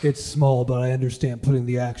 It's small, but I understand putting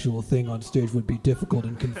the actual thing on stage would be difficult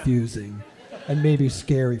and confusing. And maybe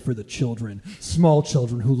scary for the children, small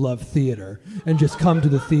children who love theater, and just come to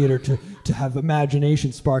the theater to have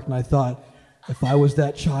imagination sparked. And I thought, if I was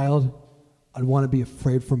that child, I'd want to be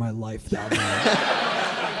afraid for my life that night.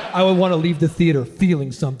 I would want to leave the theater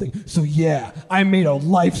feeling something. So yeah, I made a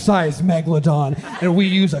life-size megalodon, and we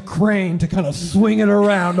use a crane to kind of swing it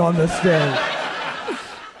around on the stage.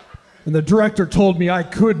 And the director told me I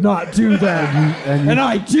could not do that. And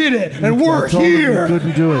I did it, and we're told him here. you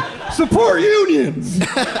couldn't do it. Support unions!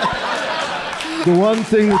 The one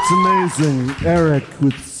thing that's amazing, Eric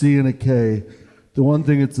with C and a K, the one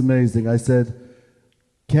thing that's amazing, I said,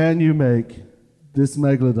 can you make this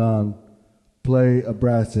megalodon play a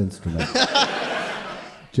brass instrument?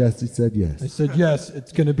 Jesse said yes. I said, yes,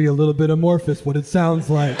 it's going to be a little bit amorphous, what it sounds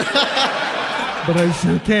like. But I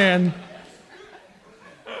sure can.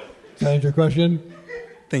 Can I answer your question?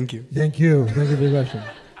 Thank you. Thank you. Thank you for your question.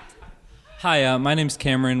 Hi, my name's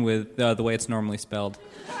Cameron with The Way It's Normally Spelled.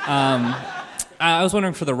 I was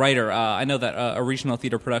wondering for the writer, I know that a regional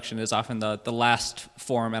theater production is often the last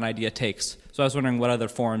form an idea takes. So I was wondering what other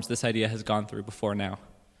forms this idea has gone through before now.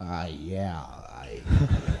 Yeah, I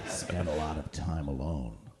spent a lot of time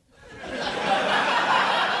alone.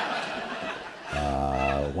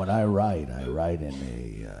 When I write in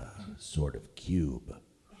a sort of cube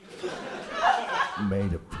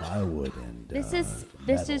made of plywood and This is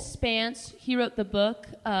metal. Spance. He wrote the book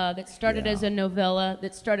that started as a novella,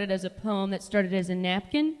 that started as a poem, that started as a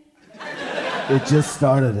napkin. It just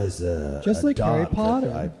started as a Just a like Harry dot that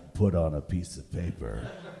Potter. I put on a piece of paper,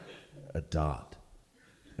 a dot,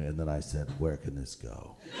 and then I said, "Where can this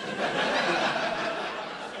go?"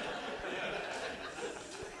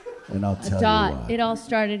 And I'll tell A dot. you why. It all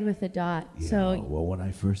started with a dot. Yeah, So well, when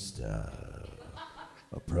I first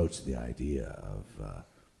approached the idea of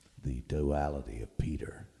the duality of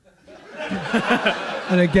Peter,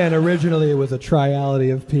 And again, originally it was a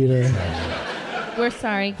triality of Peter. we're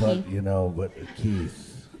sorry, Keith. but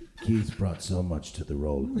Keith brought so much to the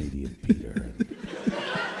role of medium Peter. And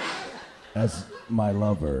as my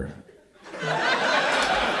lover,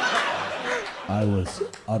 I was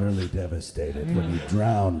utterly devastated when he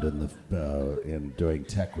drowned during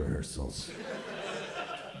tech rehearsals.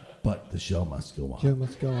 But the show must go on. Show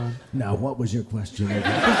must go on. Now, what was your question again?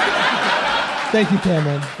 Thank you,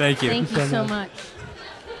 Cameron. Thank you. Thank you so much.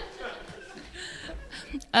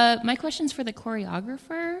 My question's for the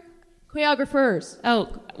choreographer. Choreographers. Oh,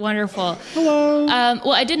 wonderful. Hello.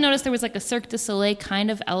 Well, I did notice there was like a Cirque du Soleil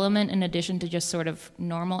kind of element in addition to just sort of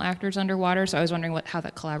normal actors underwater. So I was wondering how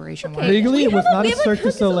that collaboration worked. Legally, it was not We a have Cirque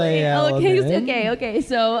du Soleil Oh, element. okay.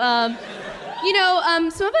 So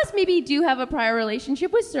Some of us maybe do have a prior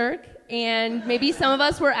relationship with Cirque, and maybe some of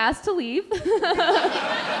us were asked to leave. Everybody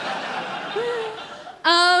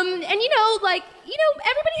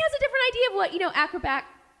has a different idea of what,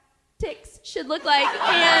 acrobatics should look like.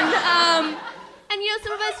 And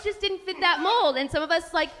some of us just didn't fit that mold, and some of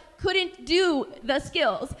us, couldn't do the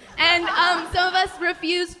skills. And some of us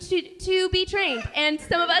refused to be trained. And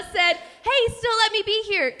some of us said, hey, still let me be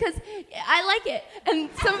here, because I like it. And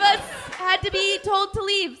some of us had to be told to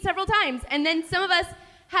leave several times. And then some of us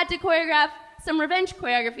had to choreograph some revenge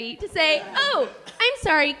choreography to say, oh, I'm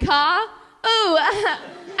sorry, Ka. Oh,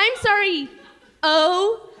 I'm sorry,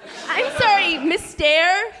 Oh. I'm sorry, Mister.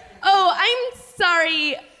 Oh, I'm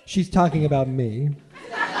sorry. She's talking about me.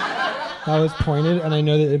 That was pointed, and I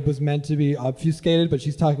know that it was meant to be obfuscated, but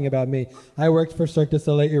she's talking about me. I worked for Cirque du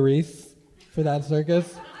Soleil Iris for that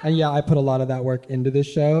circus, and yeah, I put a lot of that work into this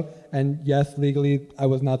show, and yes, legally, I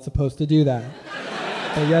was not supposed to do that.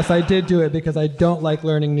 But yes, I did do it because I don't like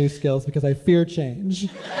learning new skills because I fear change.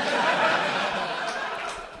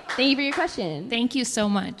 Thank you for your question. Thank you so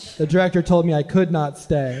much. The director told me I could not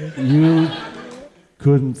stay. You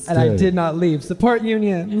couldn't stay. And I did not leave. Support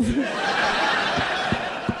unions.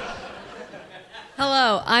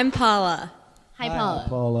 Hello, I'm Paula. Hi, Paula.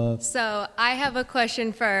 Paula. So I have a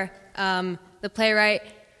question for the playwright.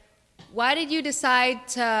 Why did you decide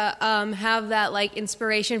to have that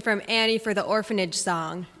inspiration from Annie for the orphanage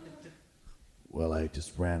song? Well, I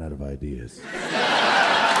just ran out of ideas.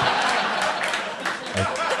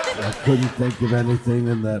 I couldn't think of anything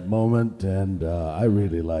in that moment, and I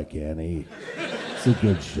really like Annie. It's a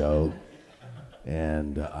good show.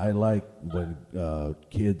 And I like when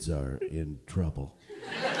kids are in trouble.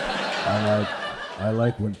 I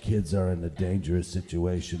like when kids are in a dangerous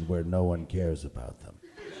situation where no one cares about them.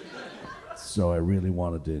 So I really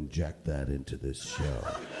wanted to inject that into this show.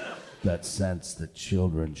 That sense that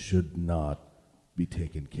children should not be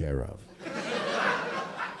taken care of.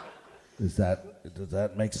 Does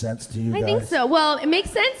that make sense to you guys? I think so. Well, it makes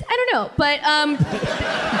sense. I don't know. But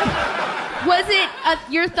was it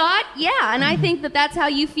your thought? Yeah. And I think that's how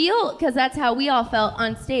you feel, because that's how we all felt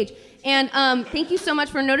on stage. And thank you so much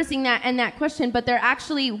for noticing that and that question. But there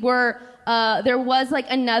actually there was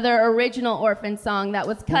another original orphan song that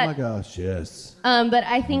was cut. Oh my gosh, yes. But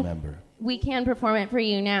I think we can perform it for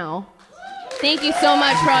you now. Thank you so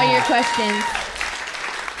much for all your questions.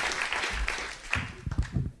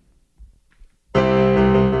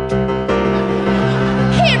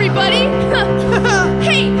 Hey, everybody!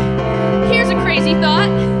 Hey, here's a crazy thought.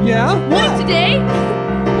 Yeah? What if today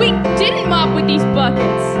we didn't mop with these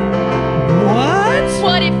buckets? What?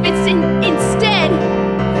 What if it's instead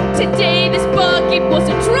today this bucket was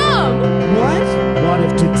a drum? What? What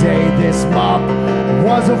if today this mop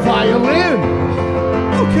was a violin?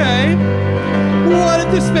 Okay. What if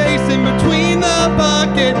the space in between the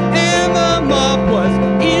bucket and the mop was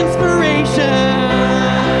inspiration?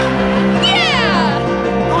 Yeah!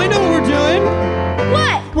 Oh, I know what we're doing.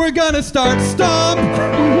 What? We're gonna start stomp.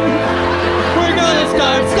 We're gonna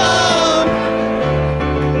start stomp.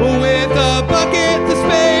 With a bucket, the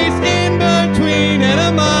space in between, and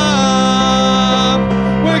a mop.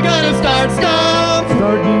 We're gonna start stomp.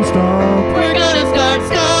 Starting stomp. We're gonna start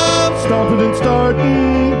stomp. Stomping and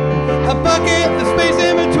starting. A bucket, the space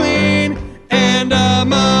in between, and a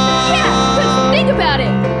mop. Yeah, just think about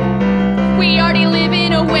it. We already live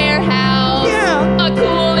in a warehouse. Yeah. A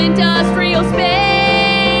cool industrial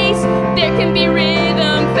space. There can be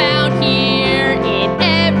rhythm found here in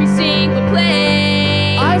every single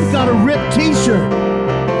place. I've got a ripped t-shirt.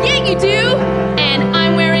 Yeah, you do. And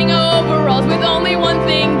I'm wearing overalls with only one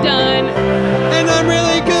thing done. And I'm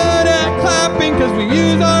really good at clapping because we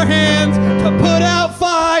use our hands to put out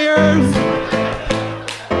fires.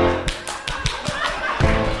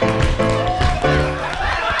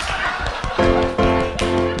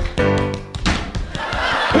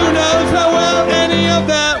 Who knows how well any of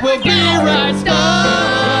that will be right now?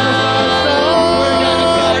 We're gonna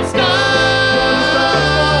start stomp.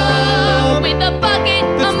 With a bucket,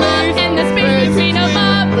 The a mop, space and the space between a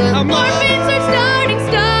mop. a mop. Orphans are starting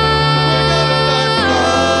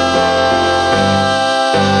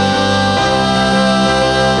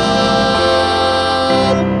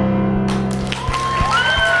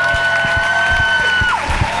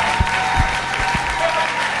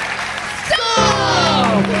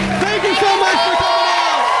Thank you so much for coming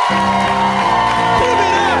out. Give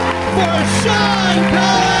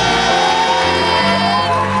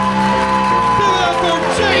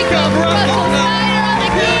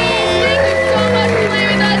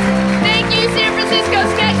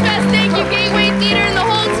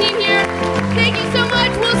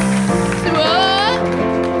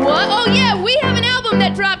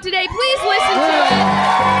today. Please listen to it.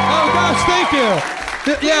 Oh gosh, thank you.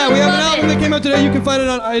 Yeah, we have an album that came out today. You can find it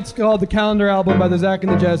on. It's called The Calendar Album by the Zach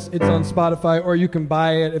and the Jess. It's on Spotify, or you can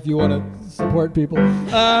buy it if you want to support people.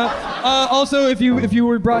 Also, if you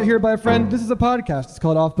were brought here by a friend, this is a podcast. It's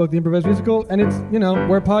called Off Book, the Improvised Musical, and it's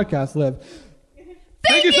where podcasts live.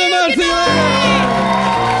 Thank you so much. See you later.